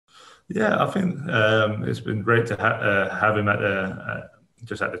Yeah, I think it's been great to have him at the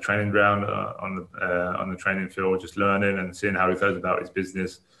just at the training ground on the training field, just learning and seeing how he goes about his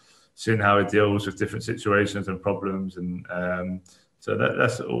business, seeing how he deals with different situations and problems, and so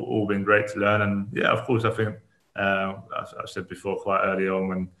that's all been great to learn. And yeah, of course, I think I said before quite early on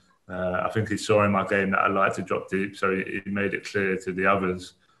when I think he saw in my game that I like to drop deep, so he made it clear to the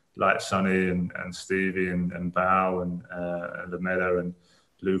others like Sonny and Stevie and Bao and Lamela and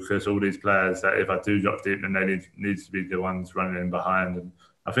Lucas, all these players that if I do drop deep, then they needs to be the ones running in behind. And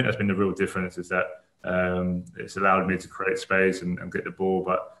I think that's been the real difference is that it's allowed me to create space and get the ball,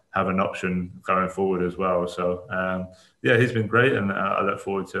 but have an option going forward as well. So yeah, he's been great, and I look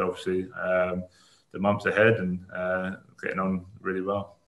forward to obviously the months ahead and getting on really well.